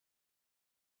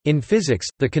In physics,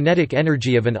 the kinetic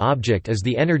energy of an object is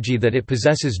the energy that it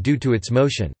possesses due to its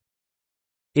motion.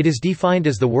 It is defined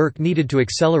as the work needed to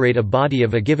accelerate a body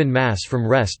of a given mass from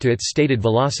rest to its stated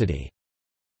velocity.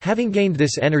 Having gained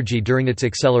this energy during its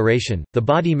acceleration, the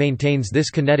body maintains this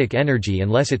kinetic energy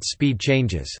unless its speed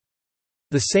changes.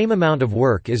 The same amount of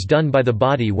work is done by the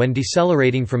body when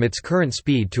decelerating from its current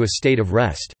speed to a state of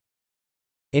rest.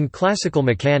 In classical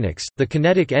mechanics, the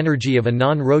kinetic energy of a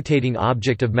non-rotating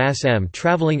object of mass m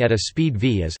traveling at a speed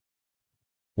v is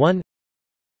 1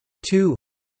 2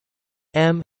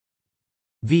 m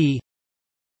v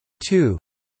 2.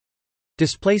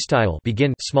 Display style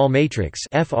begin small matrix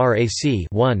frac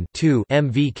 1 2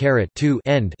 mv caret 2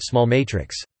 end small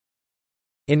matrix.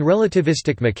 In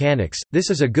relativistic mechanics, this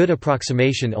is a good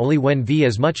approximation only when v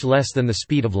is much less than the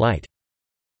speed of light.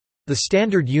 The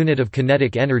standard unit of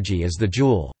kinetic energy is the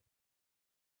joule.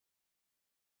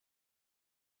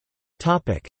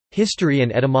 Topic: History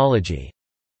and etymology.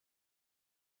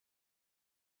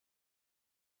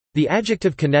 The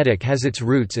adjective kinetic has its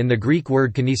roots in the Greek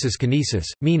word kinesis,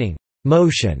 meaning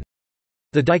motion.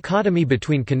 The dichotomy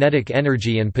between kinetic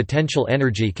energy and potential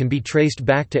energy can be traced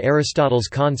back to Aristotle's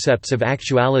concepts of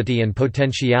actuality and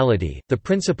potentiality. The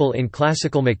principle in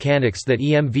classical mechanics that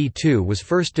EmV2 was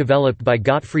first developed by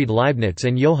Gottfried Leibniz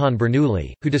and Johann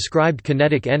Bernoulli, who described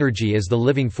kinetic energy as the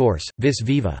living force, vis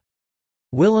viva.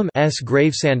 Willem S.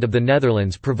 Gravesand of the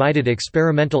Netherlands provided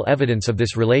experimental evidence of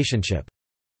this relationship.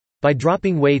 By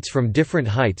dropping weights from different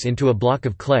heights into a block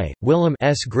of clay, Willem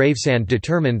S. Gravesand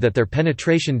determined that their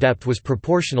penetration depth was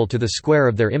proportional to the square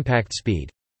of their impact speed.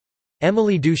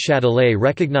 Émilie du Châtelet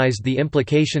recognized the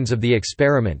implications of the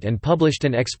experiment and published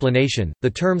an explanation. The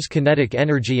terms kinetic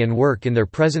energy and work in their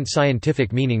present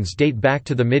scientific meanings date back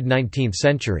to the mid-19th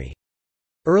century.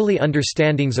 Early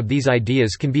understandings of these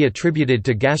ideas can be attributed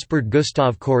to Gaspard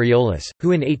Gustave Coriolis,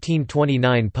 who in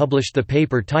 1829 published the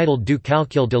paper titled Du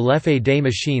calcul de l'effet des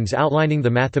machines outlining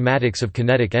the mathematics of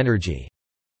kinetic energy.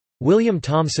 William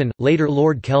Thomson, later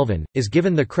Lord Kelvin, is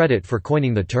given the credit for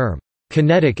coining the term,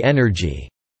 kinetic energy,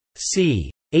 c.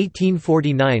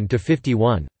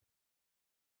 1849–51.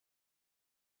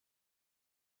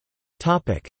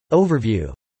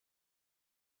 Overview.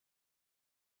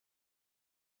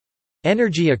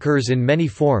 Energy occurs in many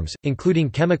forms, including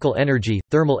chemical energy,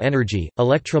 thermal energy,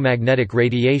 electromagnetic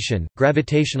radiation,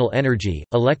 gravitational energy,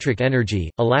 electric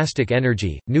energy, elastic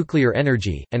energy, nuclear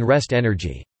energy, and rest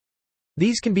energy.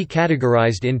 These can be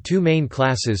categorized in two main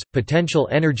classes, potential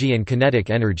energy and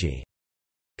kinetic energy.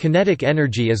 Kinetic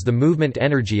energy is the movement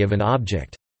energy of an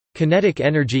object. Kinetic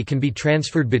energy can be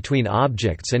transferred between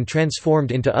objects and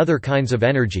transformed into other kinds of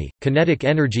energy. Kinetic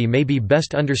energy may be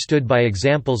best understood by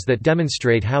examples that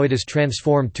demonstrate how it is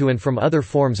transformed to and from other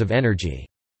forms of energy.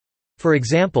 For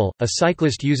example, a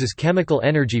cyclist uses chemical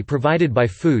energy provided by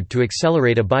food to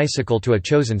accelerate a bicycle to a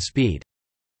chosen speed.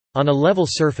 On a level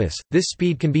surface, this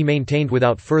speed can be maintained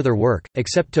without further work,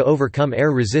 except to overcome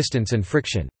air resistance and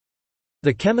friction.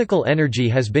 The chemical energy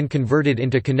has been converted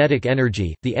into kinetic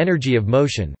energy, the energy of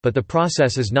motion, but the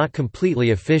process is not completely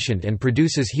efficient and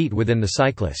produces heat within the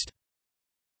cyclist.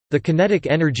 The kinetic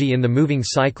energy in the moving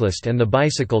cyclist and the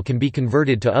bicycle can be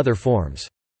converted to other forms.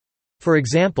 For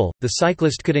example, the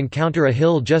cyclist could encounter a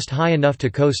hill just high enough to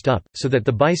coast up, so that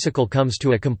the bicycle comes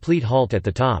to a complete halt at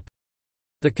the top.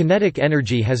 The kinetic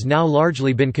energy has now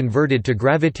largely been converted to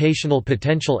gravitational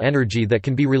potential energy that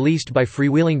can be released by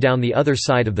freewheeling down the other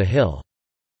side of the hill.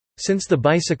 Since the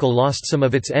bicycle lost some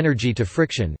of its energy to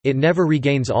friction, it never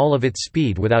regains all of its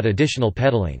speed without additional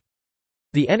pedaling.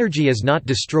 The energy is not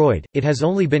destroyed, it has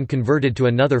only been converted to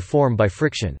another form by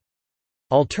friction.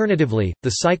 Alternatively, the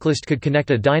cyclist could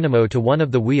connect a dynamo to one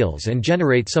of the wheels and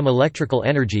generate some electrical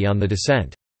energy on the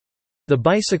descent. The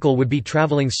bicycle would be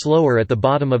traveling slower at the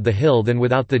bottom of the hill than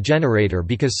without the generator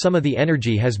because some of the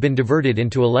energy has been diverted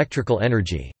into electrical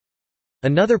energy.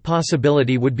 Another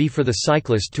possibility would be for the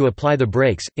cyclist to apply the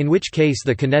brakes, in which case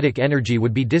the kinetic energy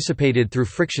would be dissipated through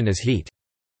friction as heat.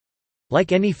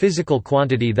 Like any physical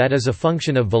quantity that is a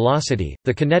function of velocity,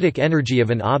 the kinetic energy of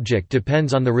an object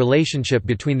depends on the relationship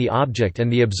between the object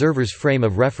and the observer's frame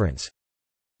of reference.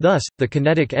 Thus, the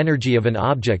kinetic energy of an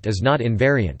object is not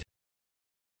invariant.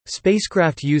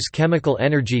 Spacecraft use chemical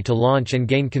energy to launch and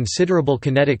gain considerable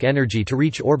kinetic energy to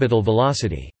reach orbital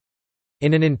velocity.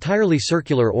 In an entirely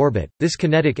circular orbit, this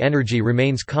kinetic energy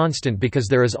remains constant because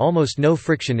there is almost no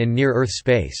friction in near-Earth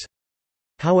space.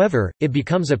 However, it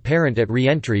becomes apparent at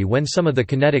re-entry when some of the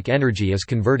kinetic energy is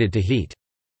converted to heat.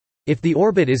 If the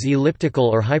orbit is elliptical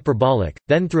or hyperbolic,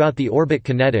 then throughout the orbit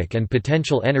kinetic and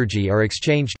potential energy are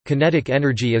exchanged. Kinetic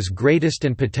energy is greatest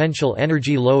and potential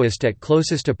energy lowest at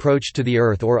closest approach to the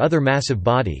Earth or other massive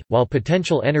body, while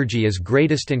potential energy is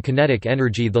greatest and kinetic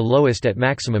energy the lowest at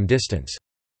maximum distance.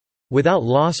 Without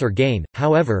loss or gain,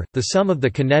 however, the sum of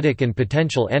the kinetic and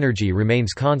potential energy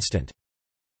remains constant.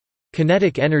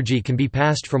 Kinetic energy can be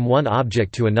passed from one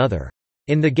object to another.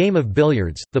 In the game of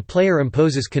billiards, the player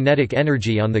imposes kinetic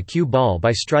energy on the cue ball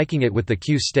by striking it with the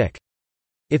cue stick.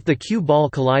 If the cue ball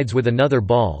collides with another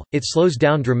ball, it slows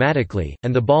down dramatically,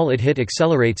 and the ball it hit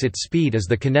accelerates its speed as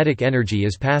the kinetic energy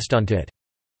is passed onto it.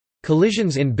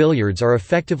 Collisions in billiards are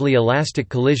effectively elastic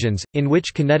collisions, in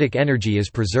which kinetic energy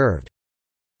is preserved.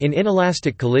 In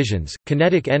inelastic collisions,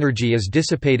 kinetic energy is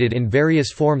dissipated in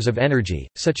various forms of energy,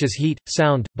 such as heat,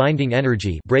 sound, binding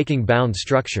energy, breaking bound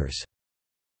structures.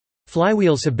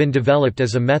 Flywheels have been developed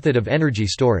as a method of energy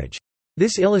storage.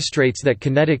 This illustrates that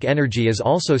kinetic energy is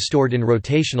also stored in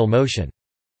rotational motion.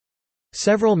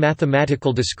 Several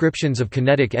mathematical descriptions of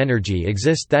kinetic energy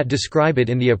exist that describe it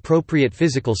in the appropriate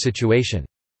physical situation.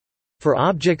 For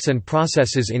objects and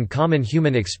processes in common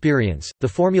human experience, the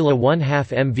formula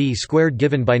 1/2 mv²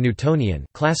 given by Newtonian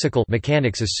classical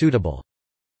mechanics is suitable.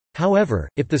 However,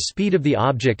 if the speed of the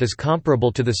object is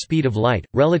comparable to the speed of light,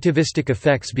 relativistic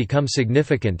effects become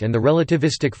significant and the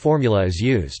relativistic formula is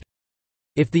used.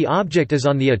 If the object is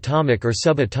on the atomic or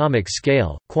subatomic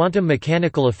scale, quantum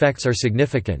mechanical effects are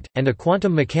significant, and a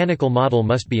quantum mechanical model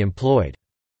must be employed.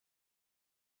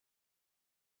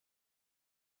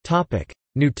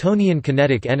 Newtonian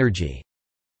kinetic energy.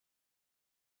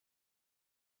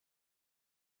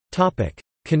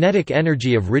 Kinetic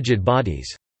energy of rigid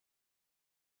bodies.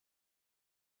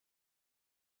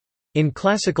 In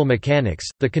classical mechanics,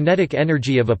 the kinetic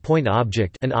energy of a point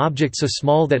object, an object so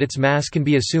small that its mass can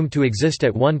be assumed to exist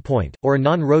at one point, or a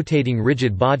non-rotating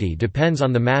rigid body depends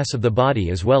on the mass of the body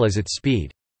as well as its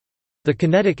speed. The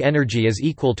kinetic energy is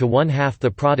equal to 1/2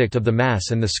 the product of the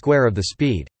mass and the square of the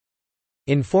speed.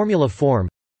 In formula form,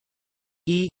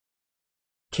 E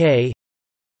k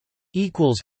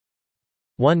equals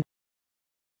 1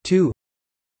 2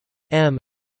 m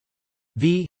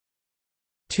v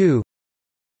 2.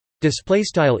 Display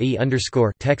style E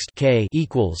underscore text K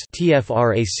equals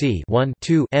TFRAC 1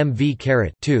 2 MV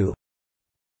caret 2,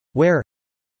 where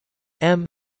M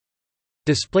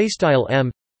display style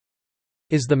M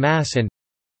is the mass and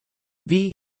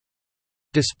V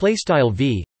display style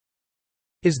V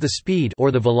is the speed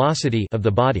or the velocity of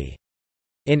the body.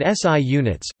 In SI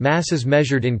units, mass is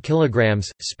measured in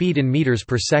kilograms, speed in meters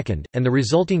per second, and the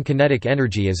resulting kinetic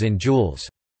energy is in joules.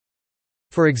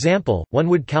 For example, one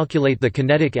would calculate the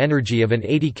kinetic energy of an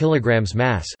 80 kg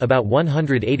mass, about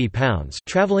 180 pounds,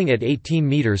 traveling at 18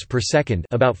 meters per second,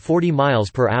 about 40 miles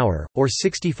per hour, or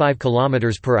 65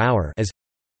 kilometers per hour, as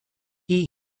E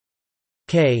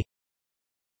k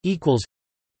equals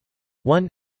 1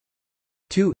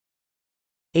 2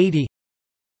 80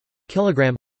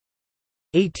 kilogram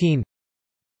 18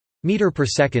 meter per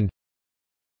second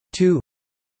 2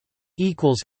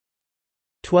 equals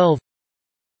 12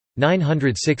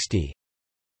 960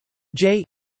 J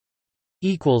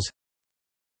equals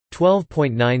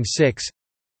 12.96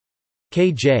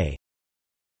 kJ.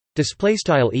 Display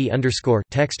style E underscore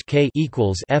text K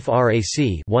equals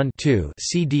frac 1 2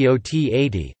 c dot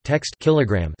 80 text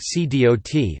kilogram c dot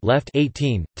left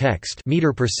 18 text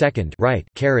meter per second right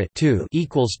caret 2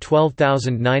 equals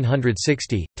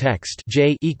 12,960 text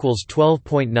J equals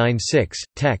 12.96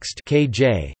 text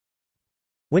kJ.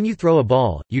 When you throw a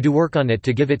ball, you do work on it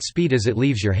to give it speed as it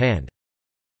leaves your hand.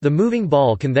 The moving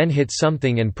ball can then hit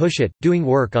something and push it, doing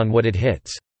work on what it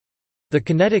hits. The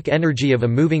kinetic energy of a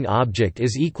moving object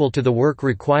is equal to the work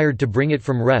required to bring it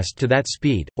from rest to that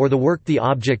speed, or the work the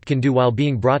object can do while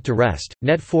being brought to rest.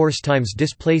 Net force times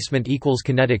displacement equals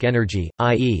kinetic energy,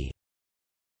 i.e.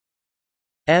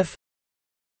 F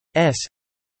s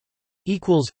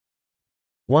equals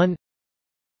 1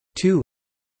 2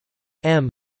 m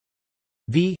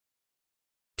v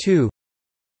 2.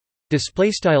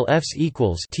 Display style Fs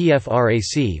equals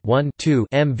TFRAC 1 2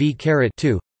 mv caret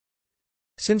 2.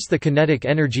 Since the kinetic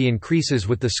energy increases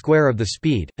with the square of the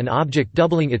speed, an object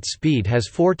doubling its speed has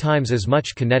 4 times as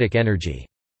much kinetic energy.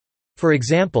 For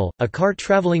example, a car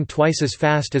traveling twice as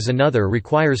fast as another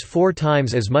requires 4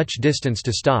 times as much distance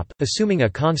to stop, assuming a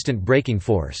constant braking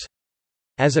force.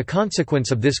 As a consequence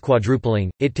of this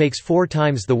quadrupling, it takes 4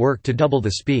 times the work to double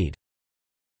the speed.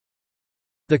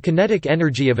 The kinetic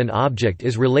energy of an object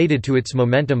is related to its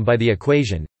momentum by the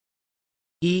equation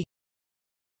E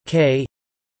k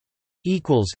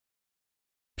equals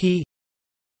p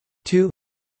 2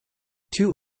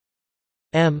 2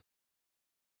 m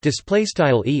Display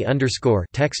style e underscore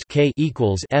text k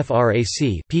equals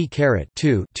frac p caret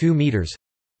 2 meters,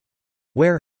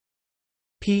 where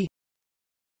p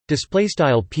display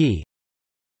style p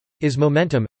is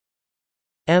momentum,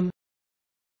 m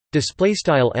display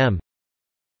style m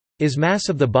is mass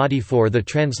of the body. For the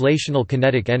translational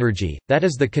kinetic energy, that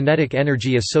is the kinetic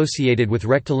energy associated with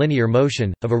rectilinear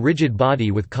motion of a rigid body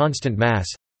with constant mass,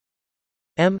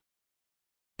 m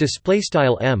display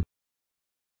style m,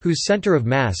 whose center of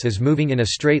mass is moving in a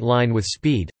straight line with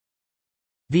speed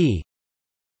v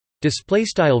display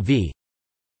style v,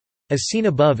 as seen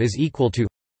above, is equal to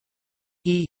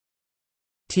e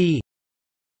t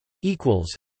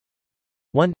equals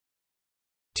 1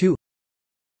 2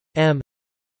 m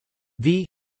v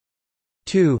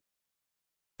 2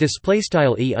 display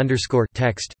style e underscore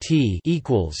text t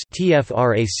equals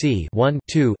tfrac 1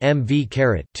 2 mv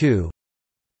caret 2,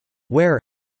 where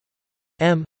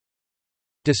m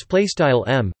display style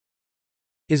m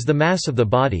is the mass of the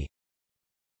body,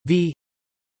 v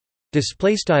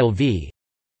display style v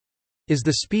is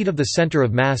the speed of the center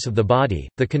of mass of the body.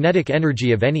 The kinetic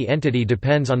energy of any entity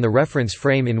depends on the reference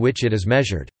frame in which it is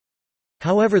measured.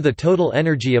 However, the total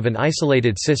energy of an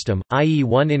isolated system, i.e.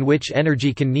 one in which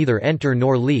energy can neither enter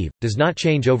nor leave, does not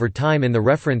change over time in the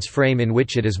reference frame in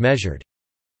which it is measured.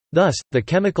 Thus, the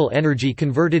chemical energy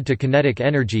converted to kinetic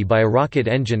energy by a rocket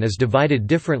engine is divided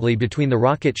differently between the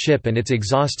rocket ship and its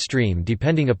exhaust stream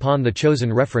depending upon the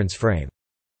chosen reference frame.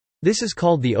 This is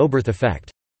called the Oberth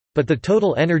effect. But the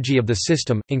total energy of the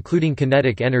system, including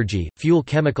kinetic energy, fuel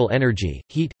chemical energy,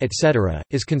 heat, etc.,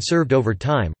 is conserved over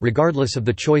time, regardless of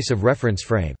the choice of reference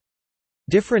frame.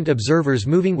 Different observers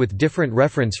moving with different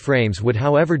reference frames would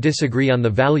however disagree on the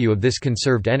value of this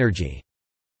conserved energy.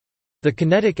 The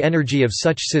kinetic energy of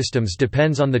such systems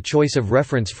depends on the choice of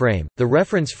reference frame. The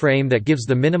reference frame that gives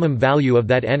the minimum value of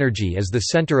that energy is the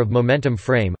center of momentum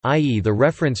frame, i.e. the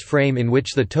reference frame in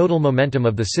which the total momentum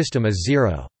of the system is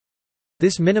zero.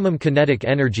 This minimum kinetic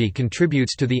energy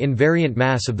contributes to the invariant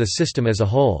mass of the system as a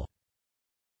whole.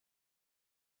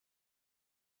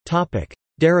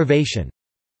 Derivation.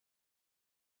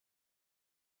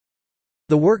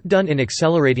 The work done in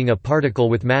accelerating a particle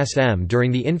with mass m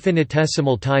during the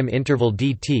infinitesimal time interval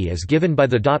dt is given by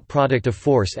the dot product of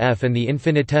force F and the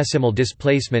infinitesimal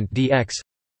displacement dx.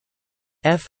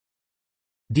 F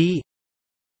d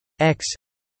x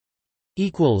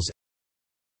equals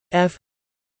F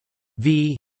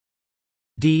v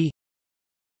d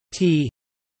t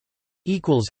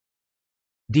equals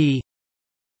d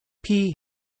p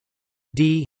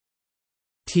d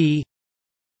t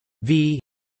v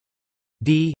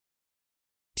d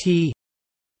t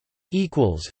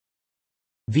equals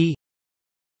v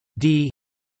d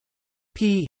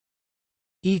p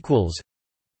equals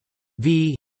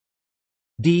v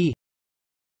d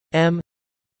m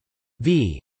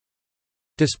v.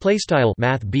 Display style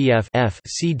math BF F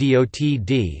C dot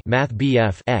D math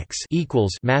BF x equals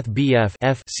math BF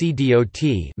F C dot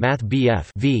math BF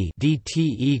V dt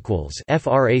equals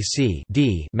frac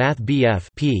D math BF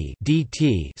P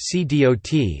dt C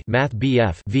dot math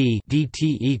BF V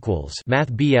dt equals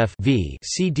math BF V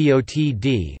C dot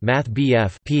D math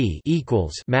BF P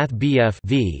equals math BF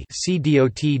V C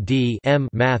dot D M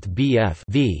math BF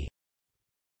V,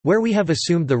 where we have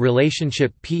assumed the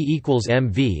relationship P equals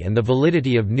mv and the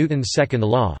validity of Newton's second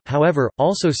law. However,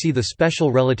 also see the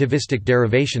special relativistic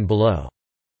derivation below.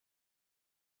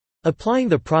 Applying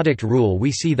the product rule,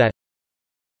 we see that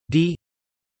d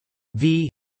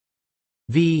v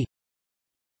v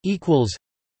equals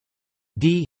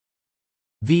d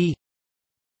v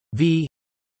v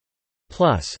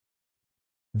plus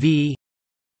v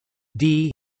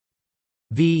d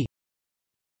v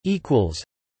equals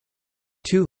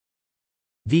 2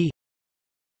 v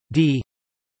d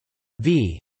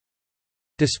v.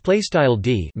 Display style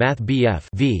d math BF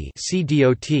v C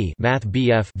dot math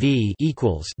BF v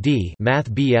equals d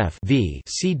math BF v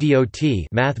C dot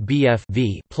math BF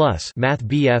v plus math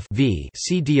BF v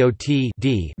C dot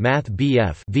d math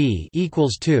BF v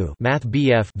equals 2 math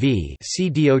BF v C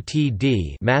dot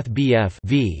d math BF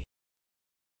v.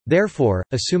 Therefore,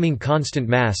 assuming constant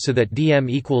mass so that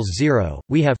dm equals 0,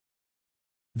 we have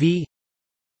v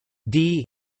d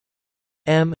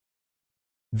m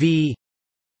v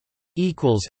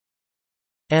equals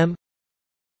m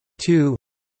 2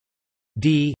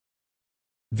 d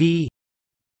v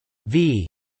v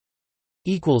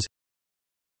equals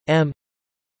m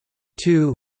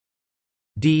 2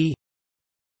 d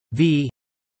v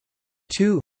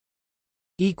 2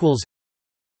 equals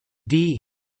d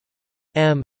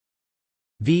m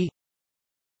v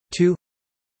 2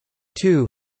 2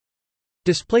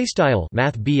 Display style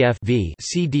Math v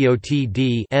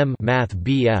CDOT M Math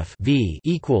v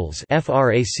equals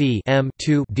frac M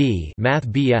 2 D Math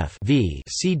v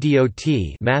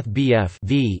CDOT Math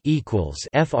v equals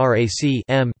frac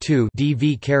M 2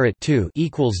 dV caret 2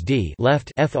 equals D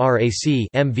left frac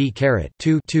MV caret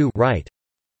 2 right.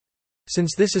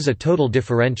 Since this is a total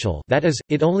differential, that is,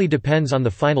 it only depends on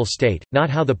the final state, not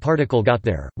how the particle got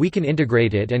there, we can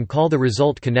integrate it and call the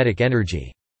result kinetic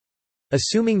energy.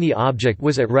 Assuming the object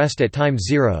was at rest at time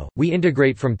 0, we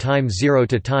integrate from time 0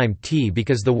 to time t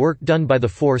because the work done by the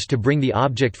force to bring the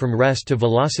object from rest to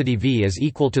velocity v is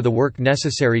equal to the work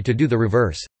necessary to do the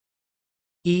reverse.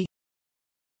 E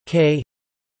k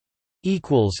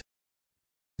equals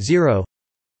 0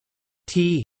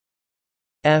 t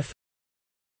f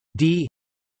d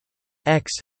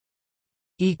x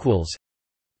equals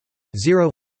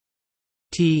 0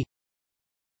 t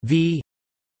v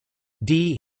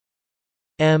d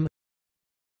M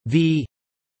V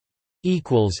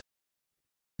equals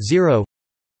 0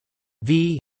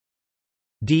 V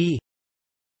D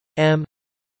M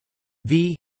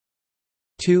V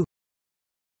 2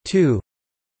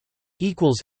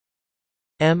 equals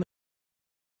M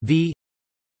V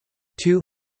 2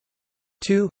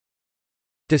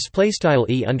 Display style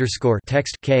E underscore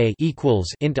text K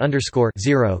equals int underscore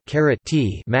 0 caret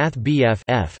T Math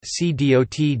F C dot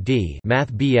D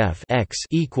Math X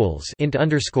equals int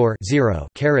underscore 0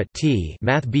 caret T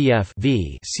Math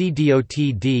V C dot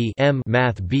D M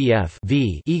Math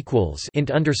V equals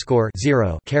int underscore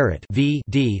 0 caret V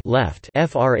D left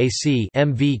frac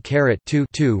MV caret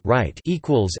 2 right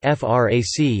equals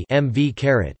frac MV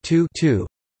caret 2.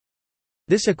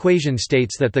 This equation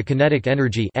states that the kinetic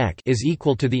energy is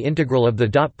equal to the integral of the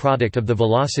dot product of the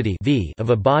velocity v of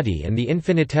a body and the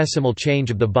infinitesimal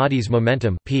change of the body's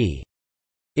momentum p.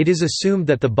 It is assumed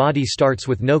that the body starts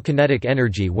with no kinetic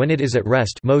energy when it is at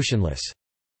rest, motionless.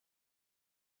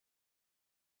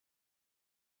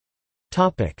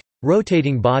 Topic: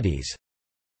 Rotating bodies.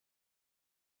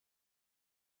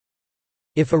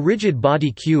 If a rigid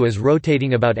body Q is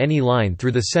rotating about any line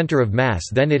through the center of mass,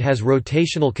 then it has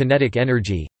rotational kinetic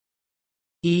energy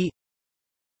E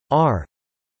r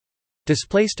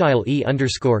display style E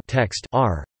underscore text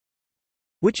r,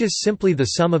 which is simply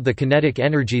the sum of the kinetic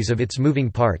energies of its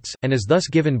moving parts, and is thus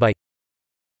given by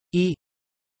E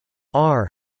r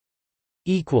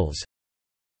equals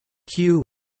Q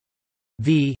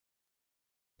v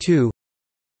 2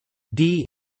 d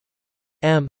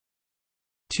m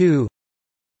 2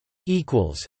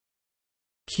 equals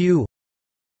Q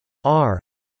R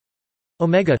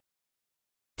omega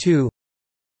 2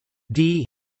 D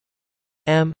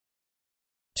M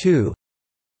 2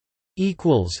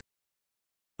 equals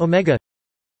omega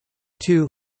 2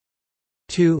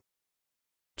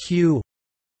 Q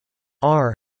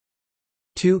R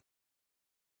 2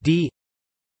 D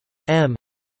M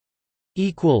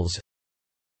equals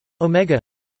omega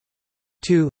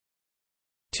 2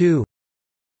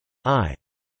 I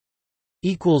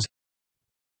equals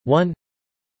 1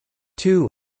 2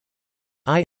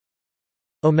 I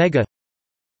omega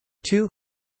 2.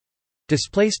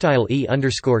 Display style E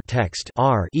underscore text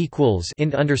r equals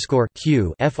int underscore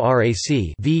Q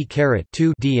frac v caret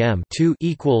 2 dm 2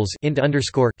 equals int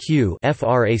underscore Q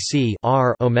frac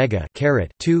r omega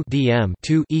caret 2 dm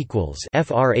 2 equals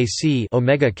frac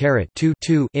omega caret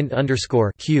 2 int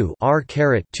underscore Q r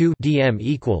caret 2 dm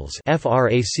equals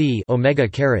frac omega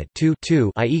caret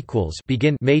 2 I equals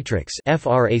begin matrix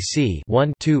frac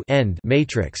 1 2 end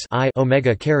matrix I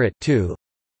omega caret 2,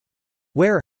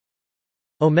 where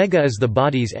omega is the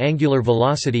body's angular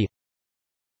velocity,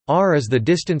 r is the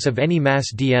distance of any mass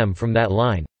dm from that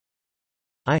line,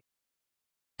 I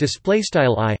display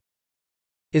style I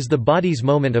is the body's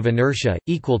moment of inertia,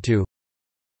 equal to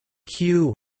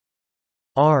q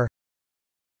r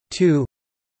 2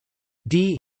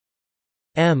 d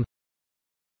m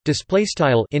display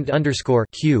style int underscore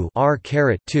Q r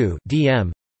caret 2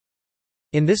 dm.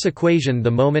 In this equation, the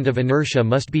moment of inertia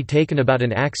must be taken about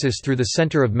an axis through the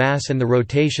center of mass, and the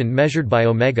rotation measured by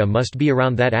omega must be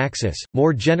around that axis.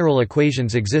 More general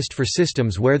equations exist for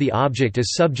systems where the object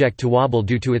is subject to wobble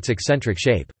due to its eccentric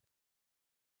shape.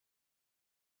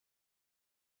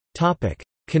 Topic: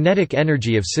 Kinetic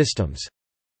energy of systems.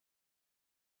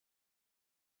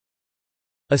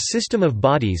 A system of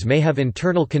bodies may have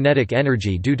internal kinetic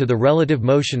energy due to the relative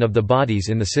motion of the bodies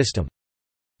in the system.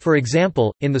 For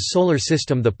example, in the Solar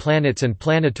System the planets and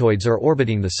planetoids are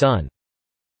orbiting the Sun.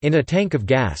 In a tank of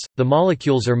gas, the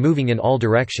molecules are moving in all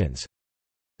directions.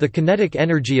 The kinetic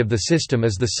energy of the system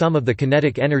is the sum of the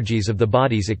kinetic energies of the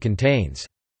bodies it contains.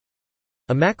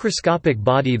 A macroscopic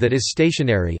body that is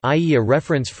stationary, i.e. a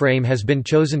reference frame has been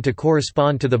chosen to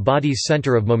correspond to the body's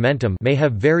center of momentum, may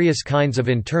have various kinds of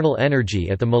internal energy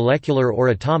at the molecular or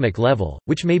atomic level,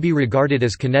 which may be regarded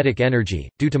as kinetic energy,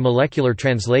 due to molecular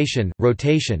translation,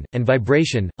 rotation, and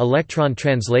vibration, electron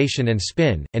translation and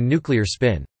spin, and nuclear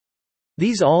spin.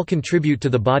 These all contribute to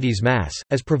the body's mass,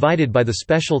 as provided by the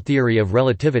special theory of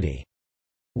relativity.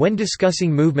 When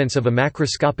discussing movements of a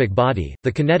macroscopic body,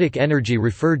 the kinetic energy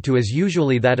referred to is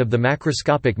usually that of the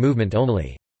macroscopic movement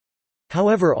only.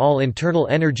 However, all internal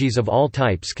energies of all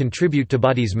types contribute to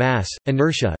body's mass,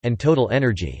 inertia, and total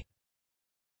energy.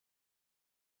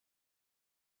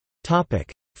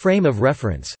 Frame of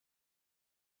reference.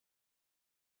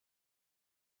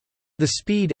 The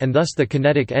speed, and thus the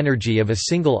kinetic energy of a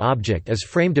single object is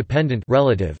frame-dependent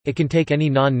relative. It can take any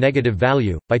non-negative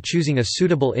value, by choosing a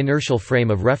suitable inertial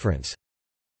frame of reference.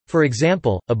 For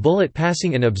example, a bullet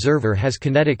passing an observer has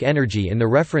kinetic energy in the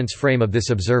reference frame of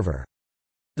this observer.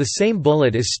 The same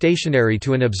bullet is stationary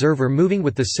to an observer moving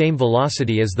with the same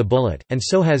velocity as the bullet, and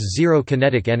so has zero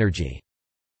kinetic energy.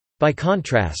 By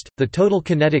contrast, the total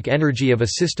kinetic energy of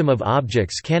a system of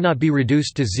objects cannot be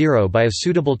reduced to zero by a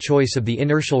suitable choice of the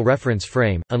inertial reference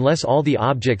frame, unless all the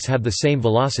objects have the same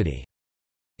velocity.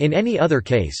 In any other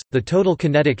case, the total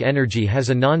kinetic energy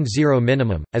has a non-zero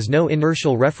minimum, as no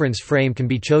inertial reference frame can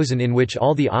be chosen in which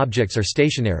all the objects are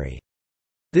stationary.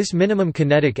 This minimum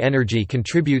kinetic energy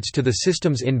contributes to the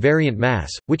system's invariant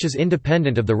mass, which is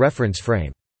independent of the reference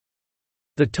frame.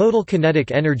 The total kinetic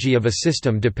energy of a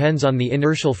system depends on the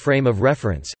inertial frame of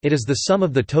reference. It is the sum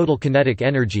of the total kinetic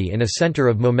energy in a center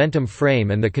of momentum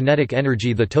frame and the kinetic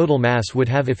energy the total mass would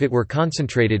have if it were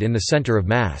concentrated in the center of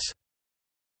mass.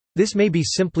 This may be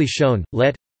simply shown.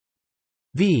 Let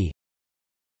v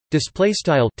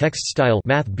 _text_style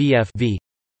math v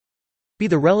be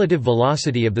the relative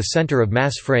velocity of the center of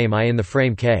mass frame I in the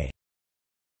frame K.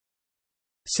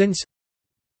 Since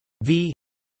v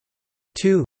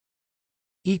 2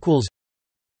 equals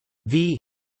v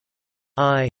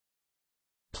I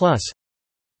plus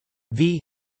v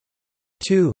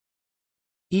 2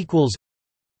 equals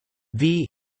v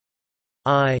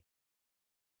I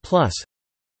plus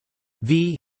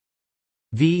v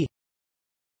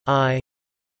I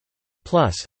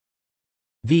plus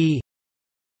v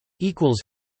equals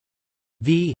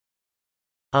v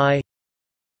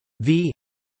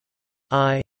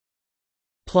I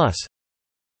plus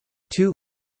 2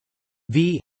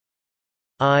 v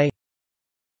I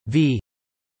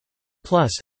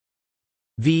plus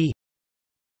v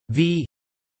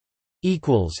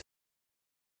equals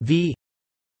v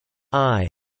I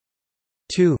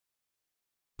 2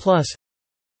 plus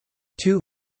 2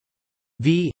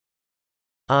 v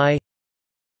I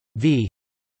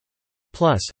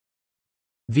plus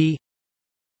v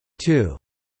 2.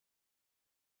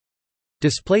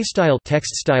 Display style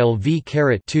text style v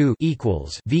caret 2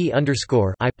 equals v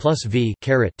underscore I plus v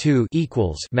caret 2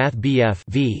 equals math bf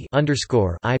v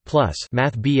underscore I plus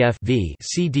math bf v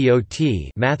c dot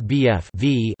math bf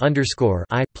v underscore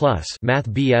I plus math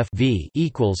bf v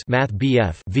equals math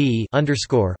bf v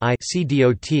underscore I c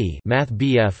dot math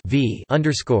bf v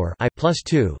underscore I plus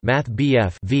 2 math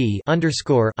bf v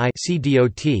underscore I c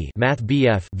dot math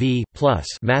bf v plus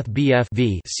math bf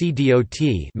v c dot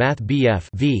math bf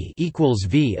v equals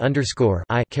v underscore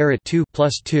I caret 2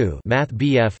 plus 2 math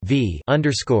bf v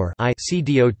underscore I c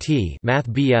dot math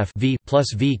bf v plus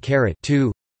v caret 2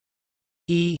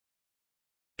 e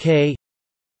k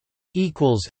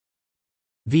equals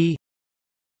v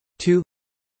 2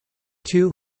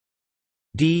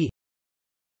 d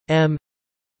m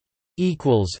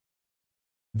equals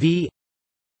v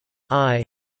I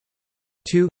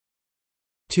 2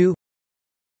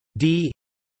 d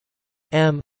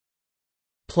m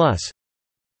plus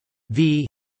v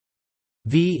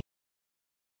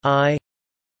I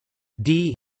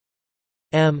d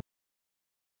m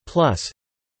plus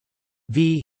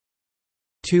v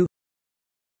 2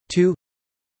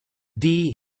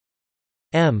 d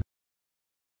m.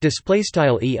 Display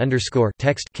style e underscore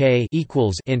text k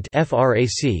equals int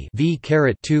frac v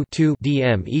caret 2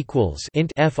 dm equals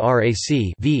int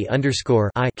frac v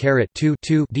underscore I caret 2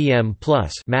 dm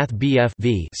plus math bf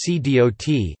v c dot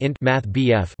int math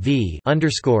bf v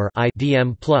underscore I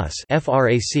dm plus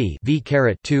frac v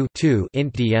caret 2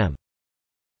 int dm.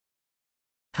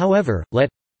 However, let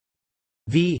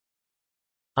v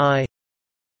I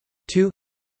 2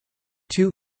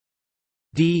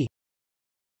 d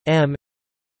m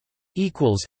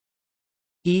equals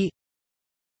e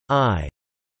I.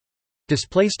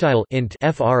 Display style int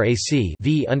frac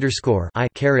v underscore I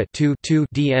caret 2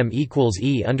 dm equals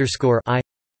e underscore I.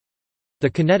 The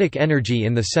kinetic energy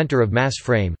in the center of mass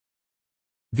frame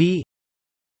V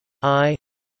I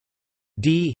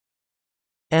d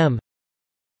m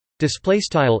display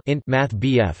style int math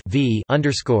BF V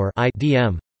underscore I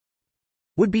dm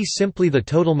would be simply the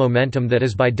total momentum that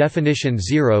is by definition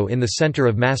zero in the center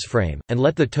of mass frame, and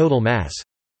let the total mass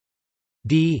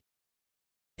d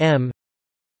m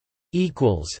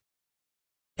equals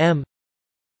m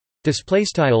display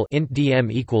style int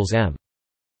dm equals m.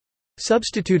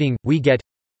 Substituting, we get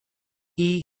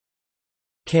E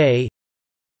k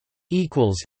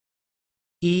equals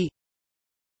E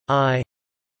I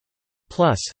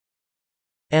plus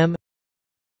m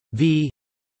v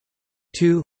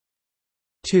 2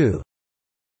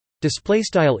 display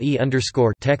style E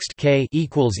underscore text k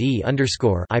equals E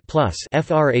underscore I plus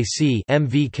frac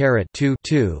mv caret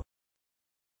 2.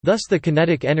 Thus the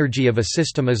kinetic energy of a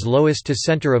system is lowest to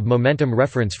center of momentum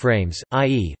reference frames,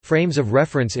 i.e., frames of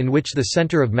reference in which the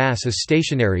center of mass is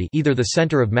stationary, either the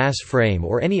center of mass frame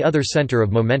or any other center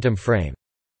of momentum frame.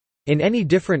 In any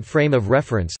different frame of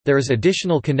reference, there is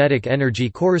additional kinetic energy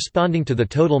corresponding to the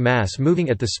total mass moving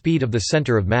at the speed of the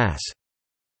center of mass.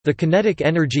 The kinetic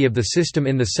energy of the system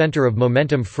in the center of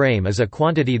momentum frame is a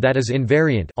quantity that is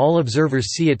invariant. All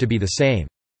observers see it to be the same.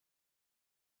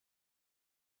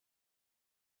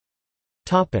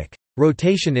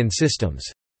 Rotation in systems.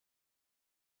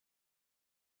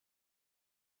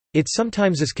 It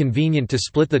sometimes is convenient to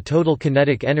split the total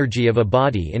kinetic energy of a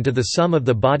body into the sum of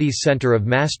the body's center of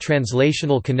mass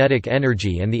translational kinetic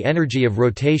energy and the energy of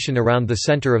rotation around the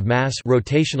center of mass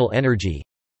rotational energy.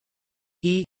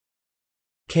 E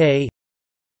k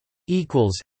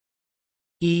equals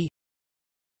E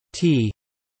t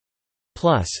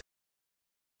plus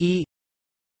E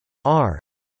r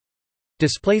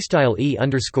display style E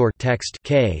underscore text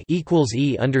k equals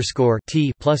E underscore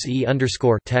t plus E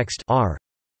underscore text r,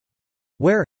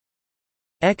 where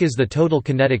ek is the total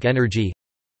kinetic energy,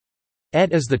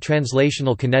 et is the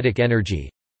translational kinetic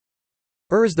energy,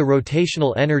 is the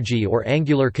rotational energy or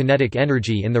angular kinetic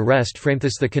energy in the rest frame.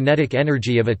 Thus the kinetic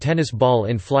energy of a tennis ball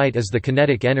in flight is the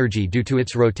kinetic energy due to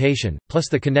its rotation, plus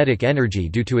the kinetic energy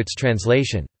due to its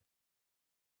translation.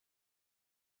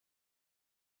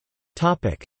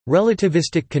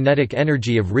 Relativistic kinetic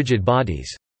energy of rigid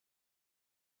bodies.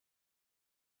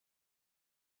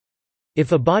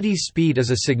 If a body's speed is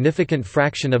a significant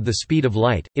fraction of the speed of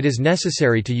light, it is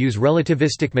necessary to use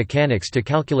relativistic mechanics to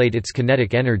calculate its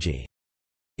kinetic energy.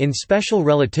 In special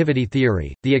relativity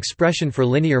theory, the expression for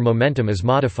linear momentum is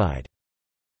modified.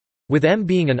 With m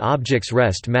being an object's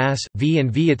rest mass, v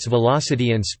and v its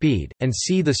velocity and speed, and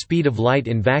c the speed of light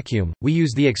in vacuum, we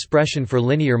use the expression for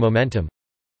linear momentum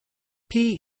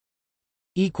p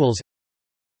equals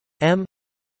m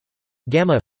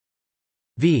gamma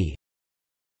v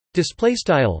display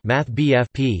style math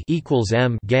p equals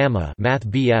m gamma math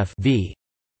v,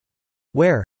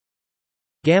 where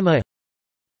gamma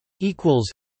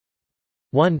equals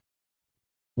 1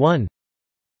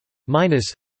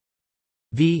 minus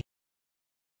v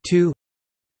 2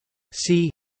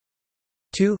 c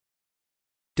 2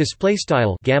 display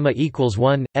style gamma equals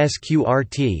 1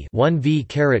 sqrt 1 v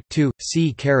caret 2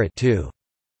 c caret 2.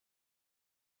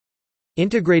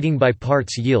 Integrating by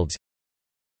parts yields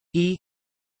E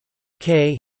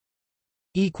k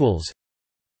equals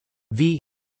v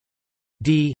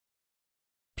d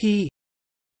p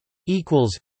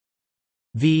equals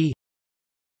v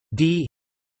d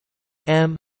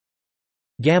m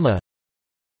gamma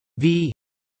v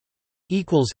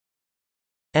equals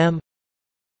m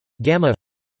gamma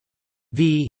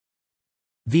v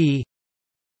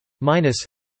minus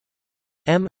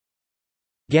m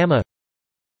gamma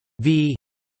v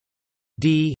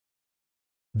d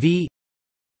v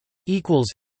equals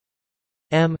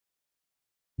m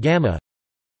gamma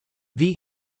v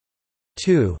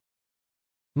 2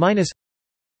 minus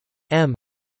m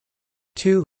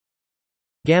 2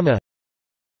 gamma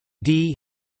d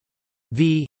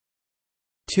v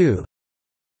 2.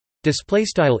 Display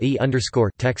style E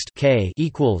underscore text k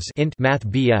equals int math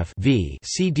BF v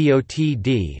c dot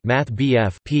d math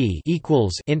BF p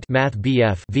equals int math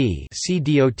BF v c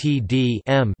dot d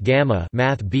m gamma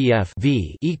math BF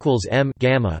v equals m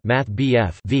gamma math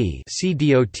BF v c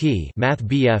dot math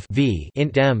BF v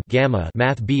int m gamma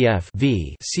math BF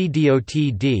v c dot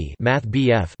d math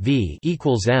BF v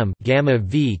equals m gamma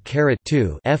v caret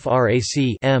 2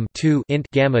 frac m 2 int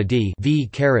gamma d v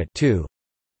caret 2.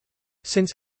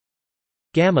 Since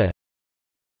gamma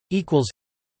equals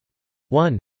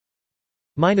 1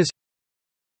 minus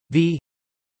v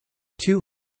 2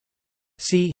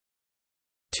 c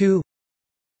 2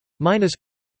 minus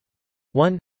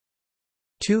 1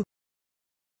 2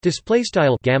 Display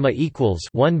style gamma equals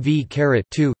 1 v caret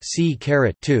 2 c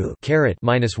caret 2 caret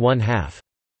minus 1/2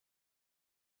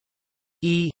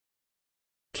 e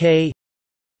k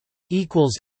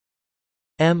equals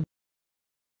m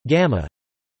gamma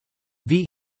v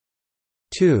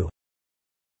 2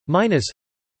 minus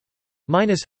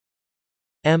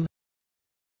m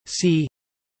c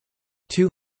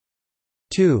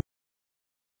 2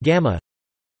 gamma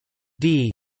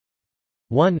d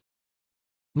 1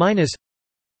 minus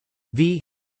v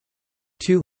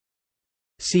 2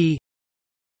 c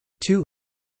 2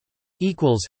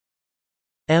 equals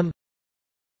m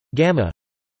gamma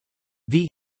v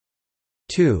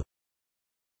 2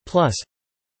 plus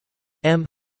m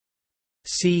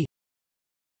c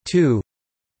 2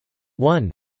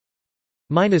 1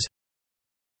 minus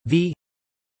v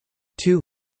 2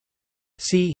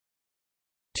 c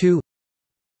 2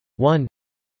 1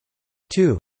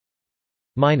 2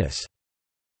 minus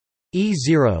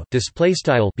E0 display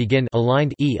style begin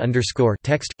aligned E underscore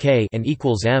text K and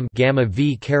equals M gamma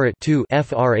V caret 2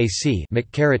 frac Mc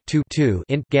caret 2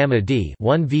 int gamma D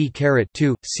 1 V caret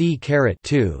 2 C caret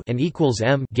 2 and equals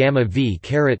M gamma V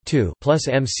caret 2 plus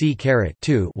MC caret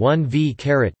 2 1 V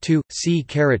caret 2 C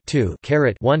caret 2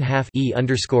 caret 1/2 E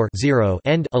underscore 0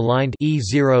 end aligned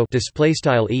E0 display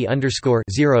style E underscore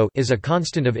 0 is a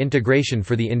constant of integration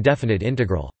for the indefinite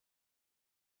integral.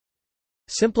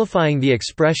 Simplifying the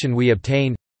expression, we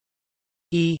obtain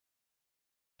E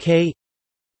k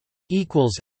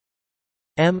equals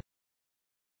M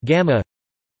gamma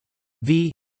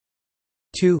V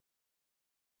 2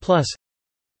 plus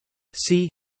C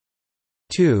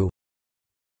 2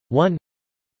 1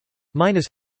 minus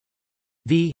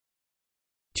V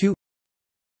 2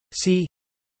 C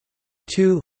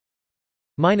 2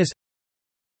 minus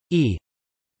E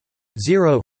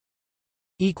 0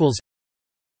 equals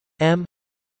M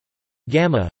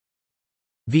gamma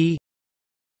V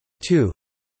 2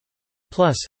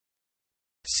 plus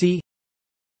C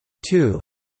 2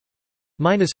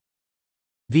 minus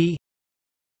V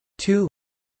 2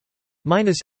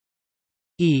 minus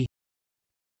E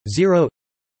 0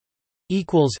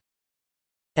 equals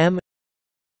M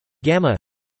gamma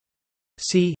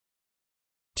C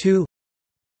 2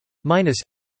 minus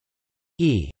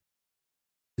E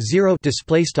 0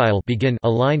 display style begin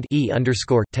aligned E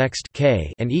underscore text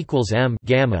K and equals M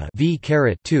gamma V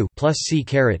caret 2 plus C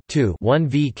caret 2 1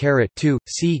 V caret 2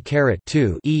 C caret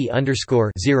 2 E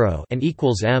underscore 0 and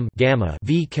equals M gamma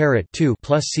V caret 2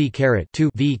 plus C caret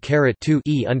 2 V caret 2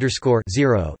 E underscore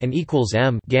 0 and equals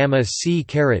M gamma C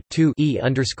caret 2 E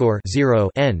underscore 0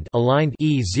 end aligned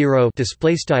E0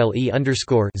 display style E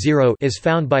underscore 0 is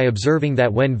found by observing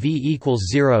that when V equals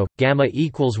 0 gamma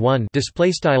equals 1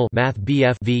 display style math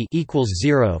BF V equals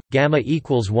 0 gamma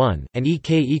equals 1 and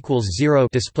EK equals 0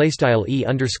 display style E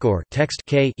underscore text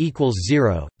K equals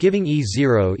 0 giving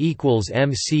E0 equals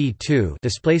MC2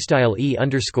 display style E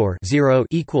underscore 0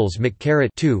 equals Mc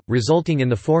caret 2 resulting in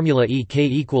the formula EK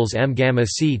equals M gamma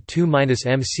C2 minus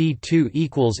MC2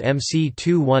 equals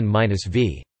MC2 1 minus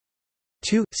V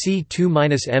 2 C2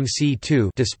 minus MC2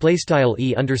 display style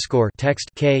E underscore text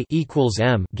K equals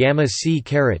M gamma C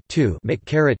caret 2 Mc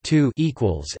caret 2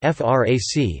 equals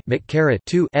frac Mc caret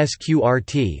 2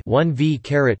 sqrt 1 V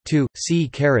caret 2 C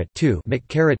caret 2 Mc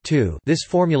caret 2. This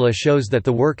formula shows that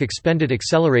the work expended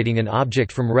accelerating an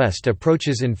object from rest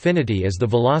approaches infinity as the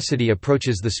velocity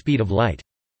approaches the speed of light.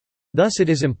 Thus it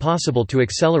is impossible to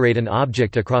accelerate an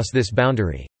object across this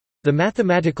boundary. The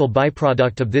mathematical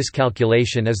byproduct of this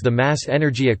calculation is the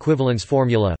mass-energy equivalence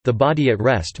formula. The body at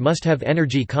rest must have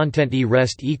energy content E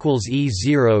rest equals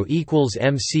E0 equals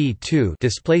MC2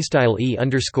 display style E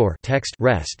underscore text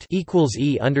rest equals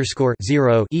E underscore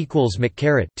 0 equals Mc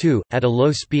caret 2 at a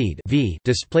low speed V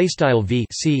display style V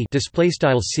C display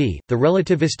style C. The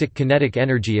relativistic kinetic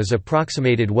energy is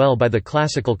approximated well by the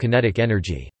classical kinetic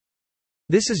energy.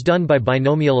 This is done by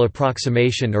binomial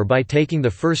approximation or by taking the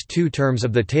first two terms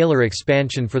of the Taylor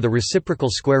expansion for the reciprocal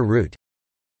square root.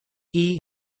 E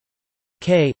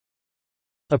k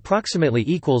approximately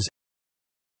equals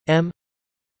M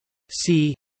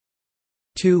C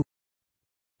 2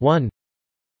 1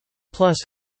 plus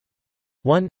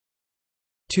 1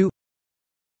 2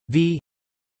 V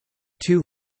 2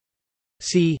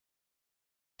 C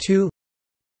 2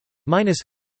 minus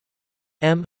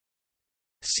M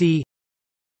C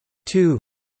 2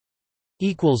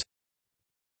 equals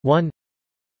 1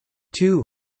 2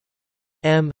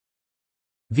 M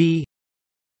V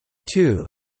 2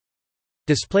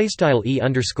 display style E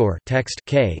underscore text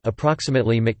K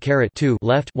approximately Mc caret 2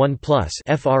 left 1 plus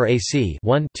frac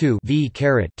 1 2 V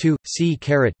caret 2 C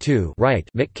caret 2 right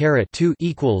Mc caret 2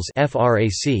 equals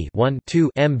frac 1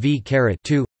 2 M V caret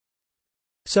 2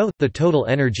 So the total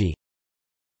energy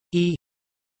E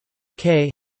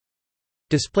k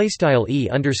display style E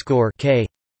underscore k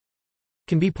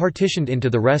can be partitioned into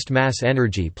the rest mass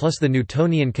energy plus the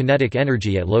Newtonian kinetic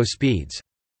energy at low speeds.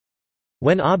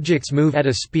 When objects move at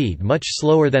a speed much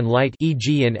slower than light,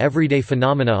 e.g. in everyday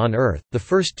phenomena on Earth, the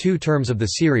first two terms of the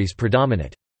series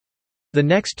predominate. The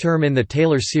next term in the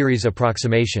Taylor series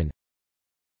approximation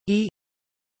E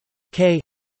k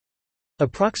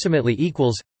approximately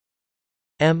equals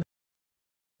m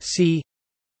c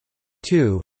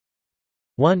 2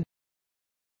 1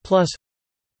 plus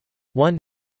 1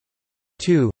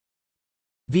 2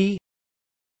 v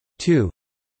 2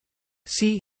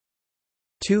 c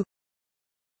 2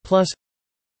 plus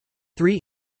 3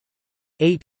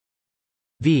 8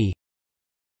 v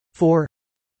 4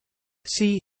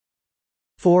 c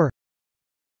 4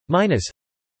 minus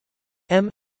m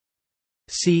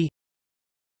c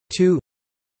 2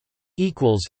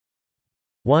 equals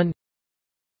 1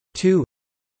 2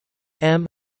 m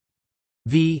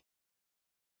v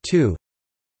 2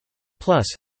 plus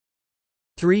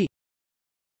 3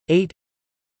 8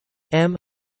 m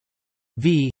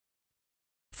v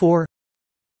 4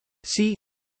 c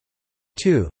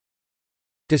 2.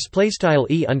 Display style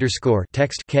E underscore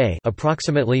text K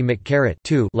approximately mc caret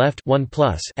 2 left 1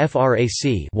 plus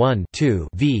frac 1 2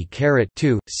 v caret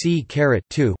 2 c caret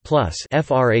 2 plus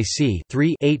frac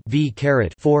 3 8 v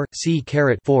caret 4 c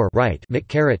caret 4 right mc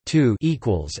caret 2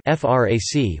 equals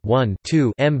frac 1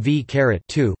 2 mv caret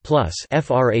 2 plus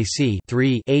frac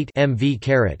 3 8 mv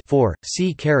caret 4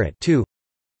 c caret 2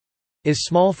 is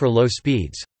small for low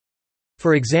speeds.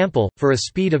 For example, for a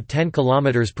speed of 10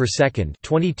 km per second,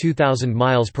 22,000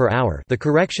 miles per hour, the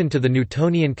correction to the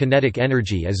Newtonian kinetic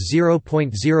energy is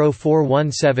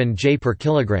 0.0417 J per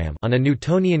kilogram on a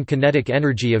Newtonian kinetic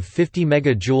energy of 50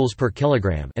 megajoules per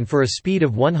kilogram, and for a speed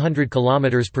of 100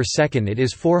 km per second it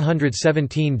is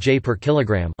 417 J per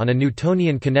kilogram on a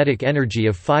Newtonian kinetic energy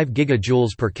of 5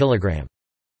 gigajoules per kilogram.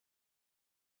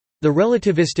 The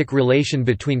relativistic relation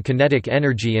between kinetic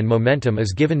energy and momentum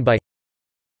is given by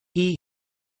E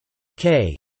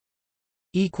k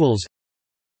equals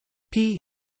p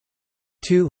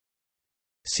 2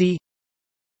 c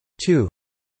 2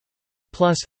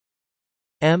 plus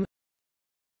m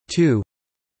 2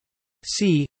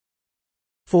 c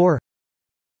 4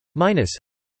 minus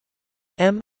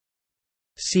m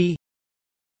c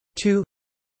 2.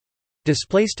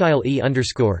 Display style E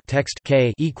underscore text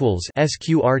K equals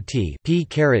sqrt p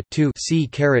caret 2 c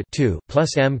caret 2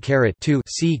 plus m caret 2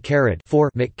 c caret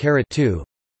 4 mc caret 2.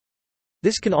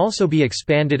 This can also be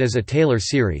expanded as a Taylor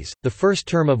series, the first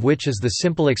term of which is the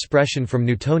simple expression from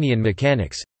Newtonian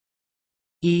mechanics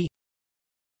E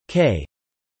k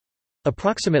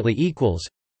approximately equals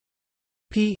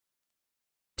p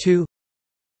 2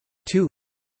 2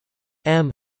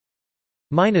 m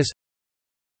minus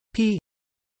p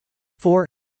 4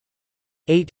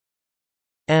 8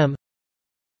 m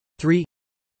 3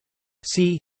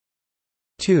 c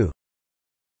 2.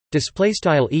 Display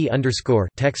style E underscore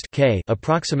text K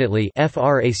approximately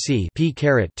frac p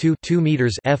caret 2 2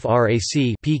 meters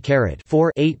frac p caret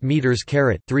 4 8 meters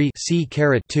caret 3 c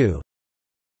caret 2.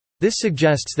 This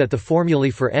suggests that the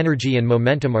formulae for energy and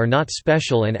momentum are not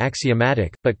special and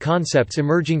axiomatic, but concepts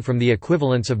emerging from the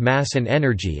equivalence of mass and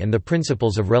energy and the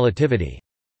principles of relativity.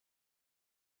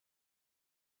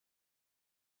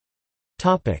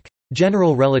 Topic: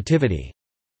 General relativity.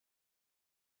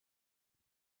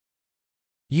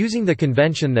 Using the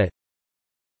convention that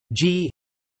G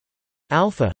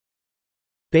alpha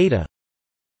beta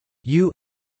U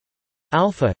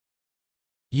alpha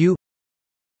U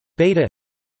beta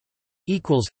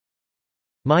equals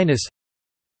minus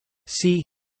C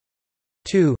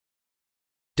 2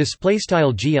 display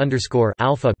style G underscore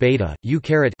alpha beta U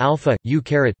caret alpha U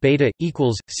caret beta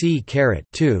equals C caret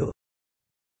 2,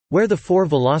 where the four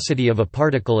velocity of a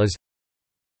particle is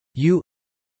U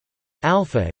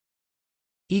alpha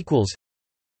equals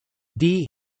d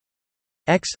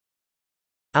x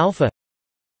alpha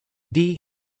d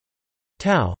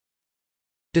tau.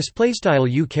 Display style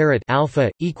U caret alpha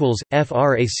equals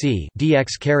frac dx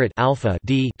caret alpha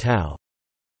d tau,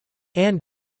 and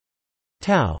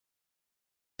tau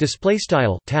display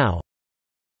style tau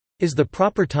is the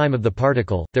proper time of the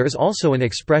particle. There is also an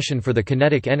expression for the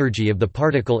kinetic energy of the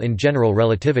particle in general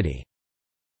relativity.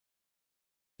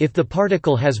 If the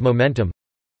particle has momentum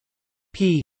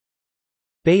p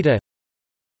beta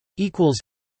equals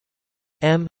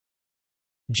m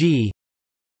g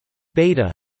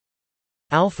beta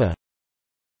alpha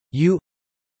U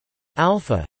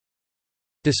alpha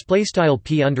display style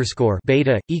p underscore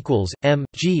beta equals m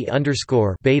g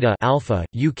underscore beta alpha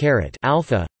U caret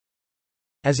alpha,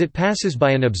 as it passes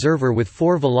by an observer with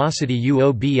 4 velocity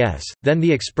UOBS, then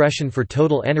the expression for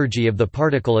total energy of the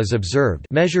particle as observed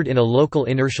measured in a local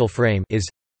inertial frame is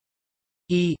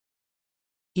E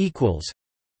equals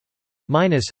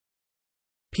minus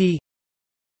P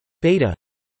beta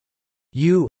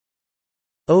U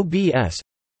OBS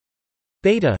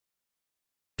beta.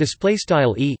 Display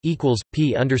style E equals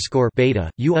P underscore beta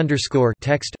U underscore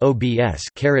text OBS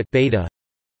caret beta.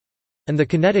 And the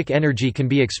kinetic energy can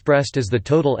be expressed as the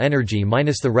total energy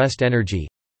minus the rest energy.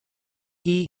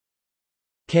 E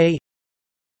K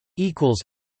equals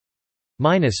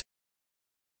minus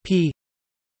P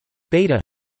beta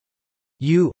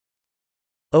U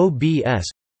OBS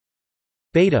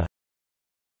beta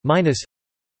minus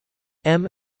M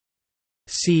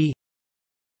C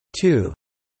 2.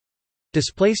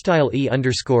 Display style E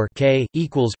underscore K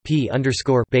equals P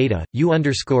underscore beta U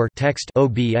underscore text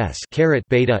OBS caret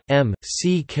beta M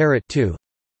C caret 2.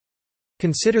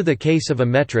 Consider the case of a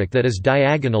metric that is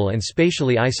diagonal and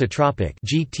spatially isotropic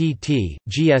GTT,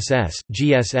 GSS,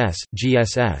 GSS,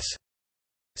 GSS.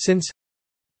 Since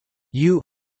U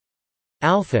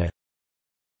alpha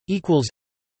equals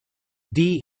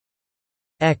D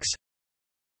X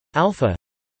alpha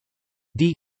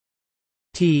D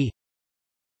T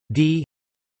D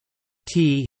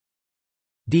T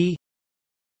D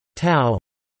tau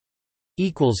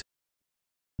equals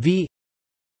V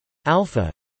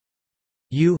alpha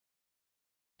U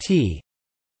T.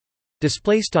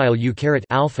 Display style U caret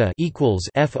alpha equals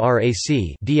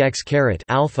frac dx caret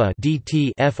alpha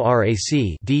dt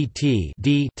frac dt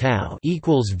d tau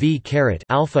equals V caret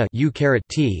alpha U caret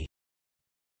T,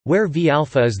 where V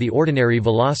alpha is the ordinary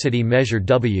velocity measured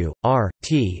W r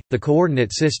t, the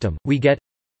coordinate system. We get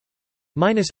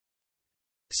minus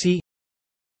C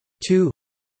 2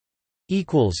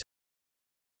 equals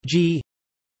G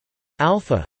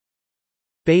alpha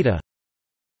beta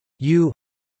U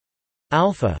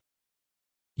alpha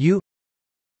U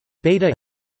beta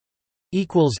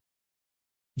equals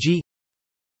G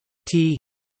T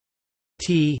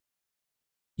T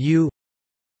U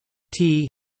T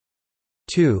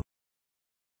 2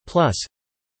 plus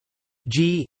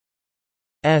G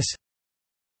S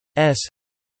S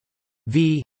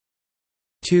V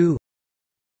 2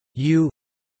 U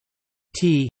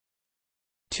T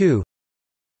 2.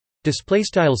 Display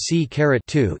style C caret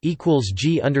 2 equals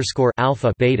G underscore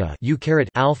alpha beta U caret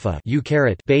alpha U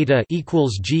caret beta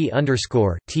equals G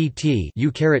underscore T T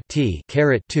U caret T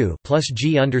caret 2 plus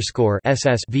G underscore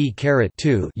SS V caret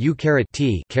 2 U caret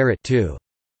T caret 2.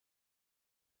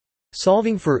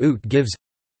 Solving for UT gives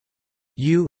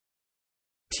U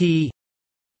T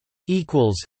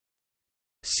equals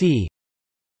C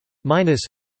minus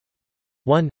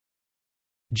 1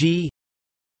 G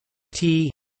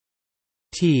T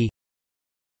T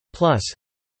plus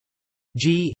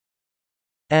G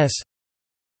S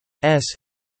S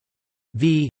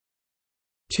V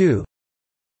 2.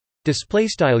 Display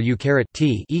style U caret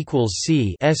T equals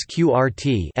C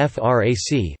sqrt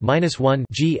frac minus 1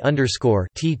 G underscore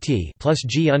T T plus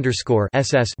G underscore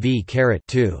SS V caret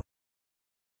 2.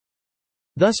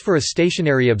 Thus, for a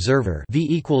stationary observer, V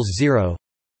equals 0.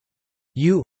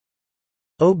 U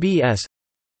OBS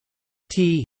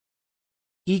T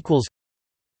equals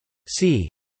C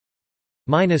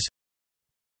minus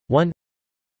 1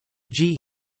 G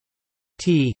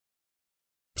T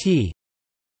T.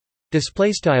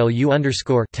 Display style U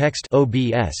underscore text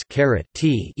OBS caret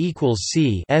T equals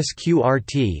C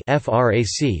sqrt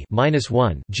frac minus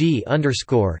 1 G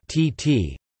underscore T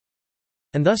T.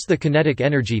 And thus the kinetic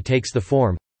energy takes the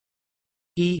form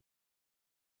E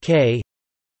K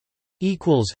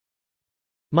equals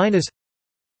minus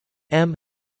M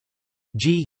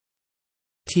G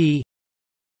T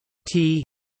T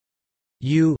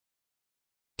U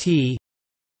T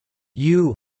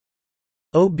U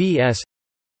OBS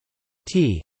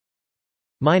T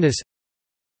minus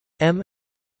M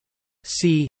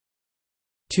C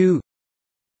 2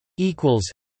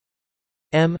 equals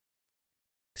M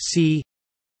C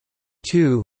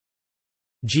 2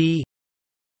 G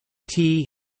T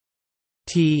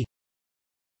T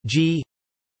G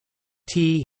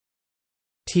T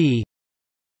T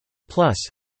plus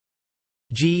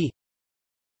G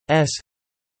S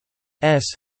S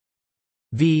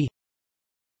V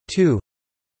 2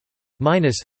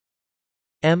 minus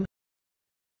M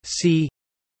C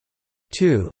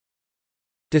 2.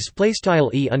 Display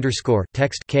style E underscore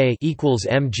text K equals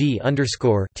MG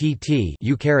underscore T T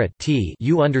U caret T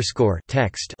U underscore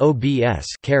text OBS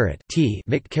caret T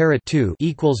Mic caret 2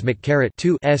 equals Mic caret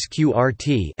 2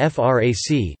 SQRT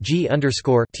FRAC G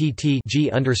underscore T T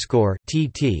G underscore T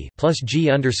T plus G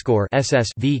underscore SS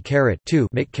V caret 2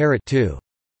 Mic caret 2.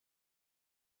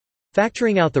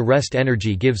 Factoring out the rest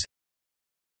energy gives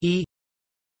E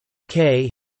k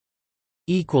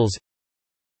equals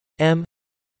m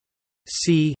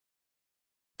c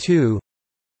 2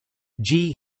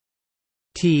 g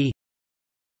t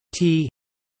t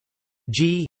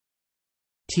g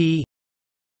t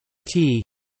t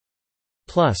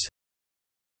plus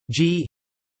g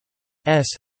s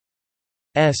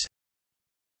s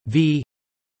v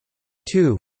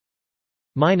 2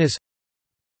 minus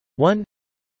 1.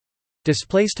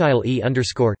 Display style E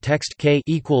underscore text K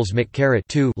equals Mc caret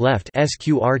 2 left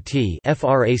sqrt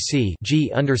frac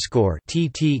G underscore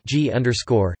TT G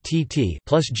underscore TT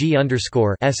plus G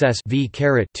underscore SS V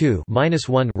caret 2 minus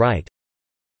 1 right.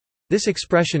 This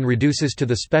expression reduces to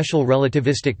the special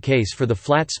relativistic case for the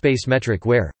flat space metric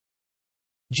where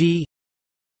G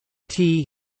T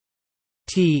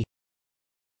T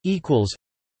equals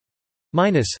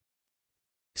minus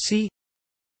C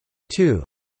 2.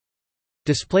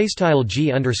 Display style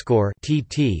G underscore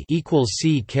TT equals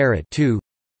C caret 2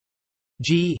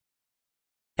 G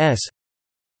S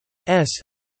S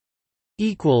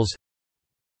equals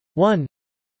 1.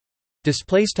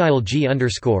 Display style G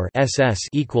underscore SS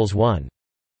equals 1.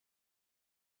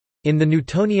 In the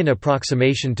Newtonian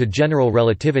approximation to general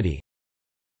relativity,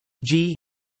 G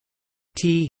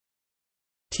T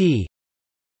T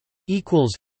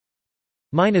equals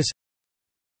minus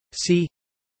C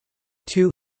 2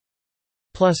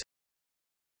 plus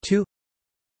 2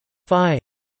 phi.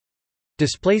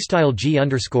 Display style G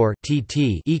underscore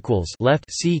TT equals left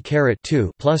C caret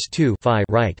 2 plus 2 phi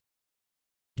right.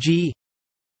 G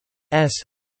S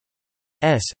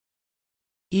S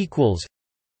equals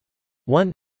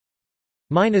 1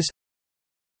 minus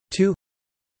 2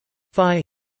 phi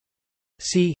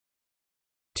C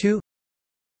 2.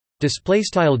 Display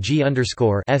style G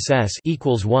underscore SS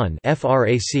equals 1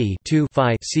 frac 2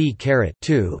 phi C caret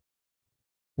 2,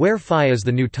 where phi is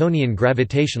the Newtonian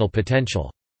gravitational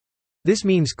potential. This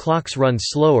means clocks run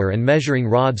slower and measuring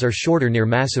rods are shorter near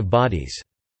massive bodies.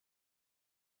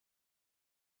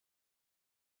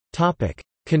 Topic: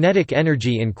 Kinetic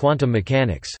energy in quantum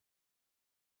mechanics.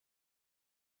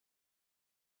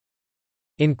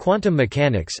 In quantum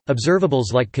mechanics,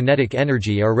 observables like kinetic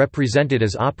energy are represented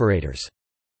as operators.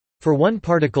 For one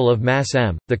particle of mass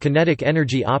m, the kinetic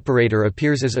energy operator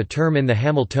appears as a term in the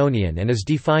Hamiltonian and is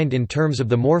defined in terms of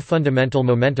the more fundamental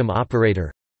momentum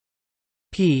operator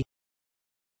p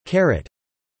caret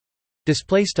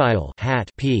display style hat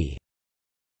p.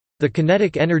 The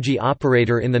kinetic energy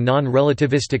operator in the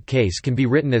non-relativistic case can be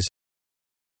written as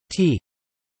t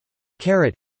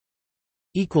caret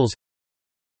equals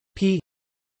p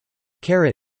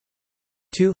caret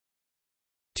 2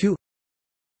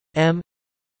 m.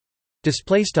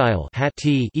 Display style hat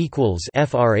t equals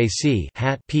frac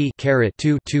hat p caret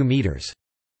 2 meters.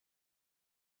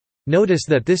 Notice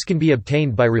that this can be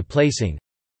obtained by replacing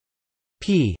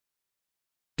p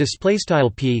display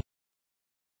style p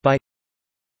by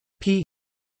p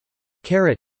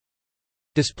caret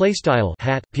display style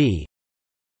hat p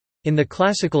in the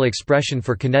classical expression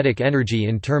for kinetic energy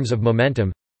in terms of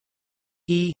momentum.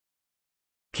 E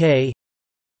k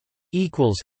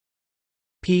equals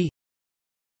p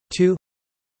 2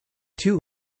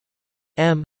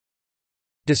 m.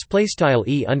 Display style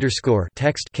E underscore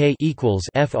text K equals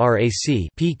frac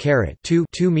p caret 2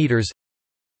 meters.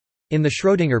 In the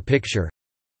Schrödinger picture,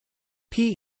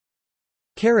 p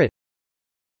caret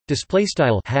display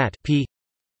style hat p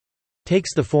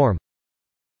takes the form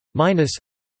minus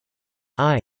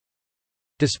I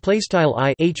display style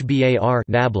I hbar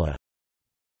nabla,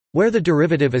 where the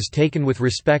derivative is taken with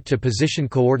respect to position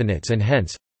coordinates and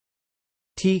hence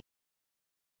t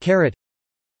caret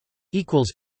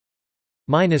equals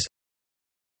minus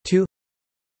 2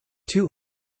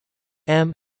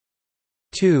 m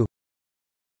 2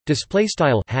 display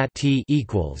style hat t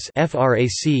equals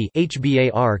frac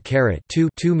hbar caret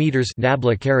 2 meters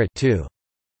nabla caret 2.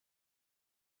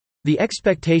 The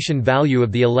expectation value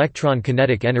of the electron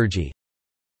kinetic energy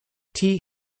t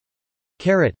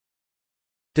caret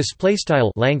display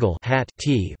style Langle hat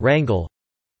t wrangle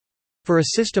for a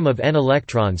system of n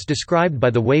electrons described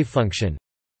by the wave function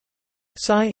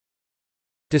psi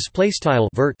display style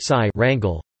vert psi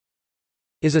wrangle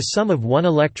is a sum of one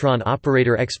electron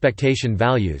operator expectation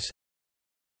values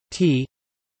t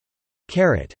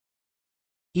caret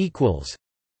equals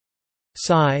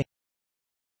psi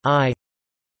I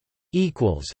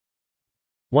equals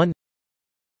 1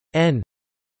 n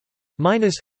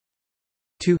minus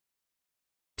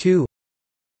 2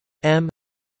 m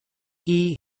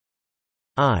e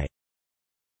I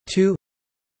 2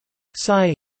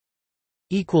 psi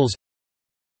equals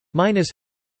minus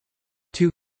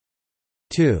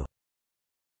 2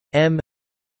 m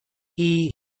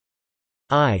e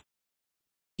I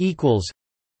equals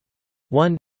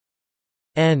 1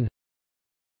 n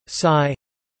psi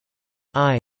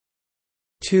I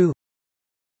 2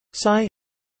 psi.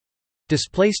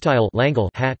 Display style Langle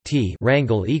hat T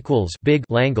wrangle equals big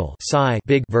Langle psi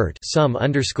big vert sum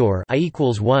underscore I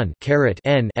equals 1 caret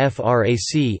n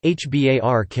frac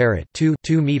hbar caret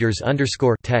 2 meters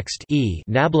underscore text e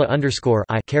nabla underscore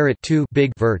I caret 2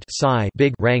 big vert psi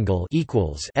big wrangle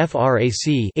equals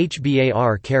frac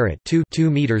hbar caret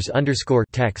 2 meters underscore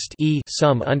text e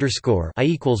sum underscore I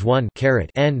equals 1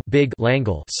 caret n big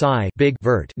Langle psi big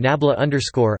vert nabla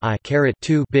underscore I caret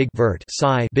 2 big vert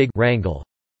psi big wrangle,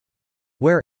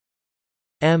 where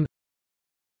m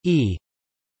e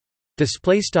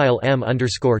display style m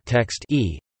underscore text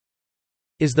e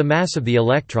is the mass of the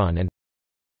electron and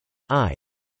I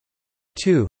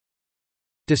 2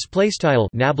 display style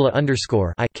nabla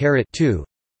underscore I caret 2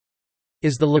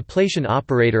 is the Laplacian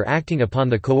operator acting upon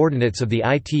the coordinates of the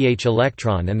ith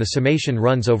electron, and the summation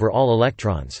runs over all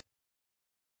electrons.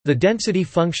 The density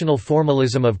functional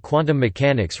formalism of quantum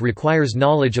mechanics requires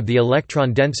knowledge of the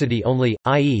electron density only,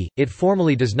 i.e., it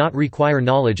formally does not require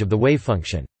knowledge of the wave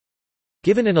function.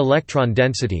 Given an electron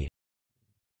density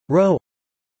ρ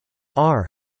r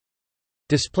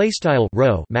display style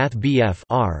ρ math BF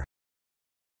r,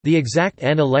 the exact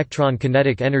n-electron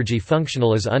kinetic energy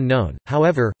functional is unknown.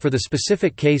 However, for the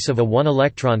specific case of a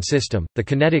one-electron system, the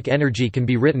kinetic energy can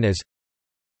be written as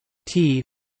T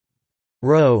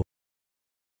ρ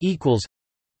equals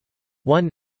 1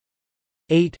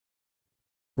 8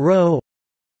 ρ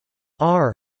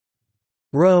r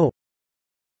ρ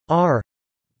r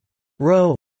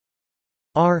ρ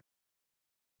r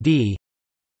d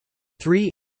 3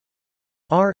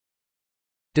 r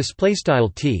display style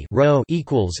T ρ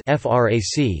equals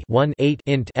frac 1 8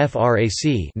 int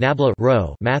frac nabla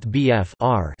ρ math BF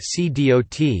r c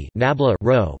dot nabla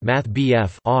ρ math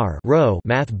BF r ρ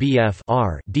math BF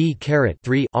r d caret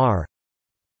 3 r,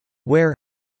 where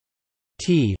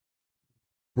T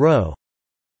ρ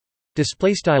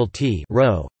display style T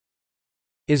ρ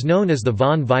is known as the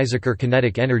von Weizsäcker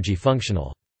kinetic energy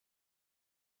functional.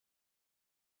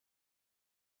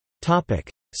 Topic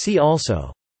See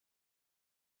also: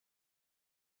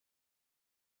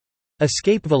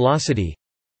 escape velocity,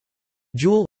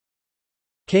 joule,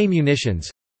 K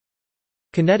munitions,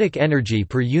 kinetic energy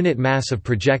per unit mass of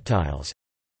projectiles,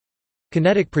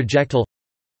 kinetic projectile,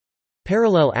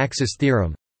 parallel axis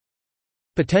theorem,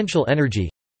 potential energy,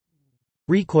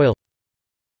 recoil.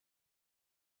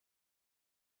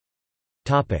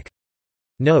 Topic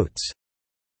Notes.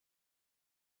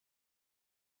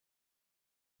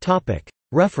 Topic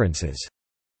References.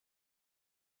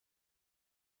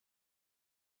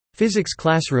 Physics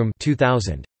Classroom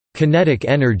 2000. Kinetic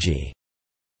energy.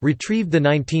 Retrieved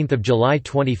 19 July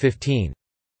 2015.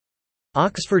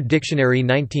 Oxford Dictionary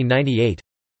 1998.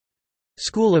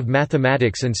 School of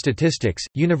Mathematics and Statistics,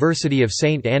 University of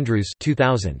St Andrews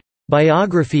 2000.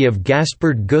 Biography of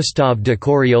Gaspard Gustave de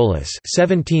Coriolis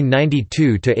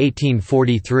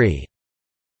 (1792–1843).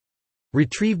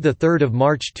 Retrieved 3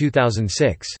 March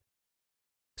 2006.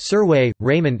 Surway,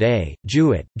 Raymond A.,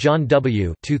 Jewett, John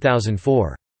W.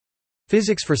 2004.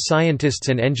 Physics for Scientists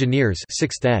and Engineers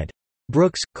 6th ed.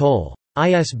 Brooks, Cole.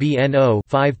 ISBN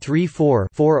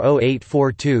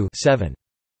 0-534-40842-7.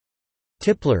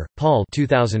 Tipler, Paul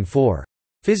 2004.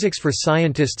 Physics for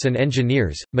Scientists and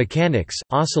Engineers, Mechanics,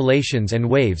 Oscillations and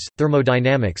Waves,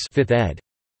 Thermodynamics 5th ed.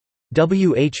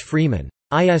 W. H. Freeman.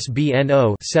 ISBN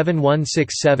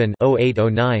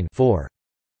 0-7167-0809-4.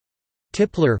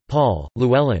 Tipler, Paul,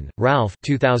 Llewellyn, Ralph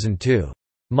 2002.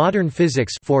 Modern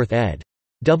Physics 4th ed.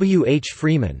 W. H.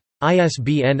 Freeman.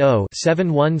 ISBN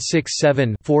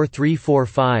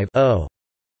 0-7167-4345-0.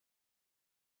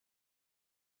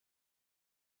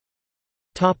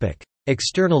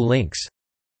 External links.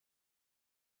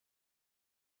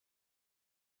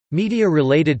 Media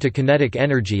related to kinetic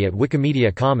energy at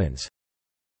Wikimedia Commons.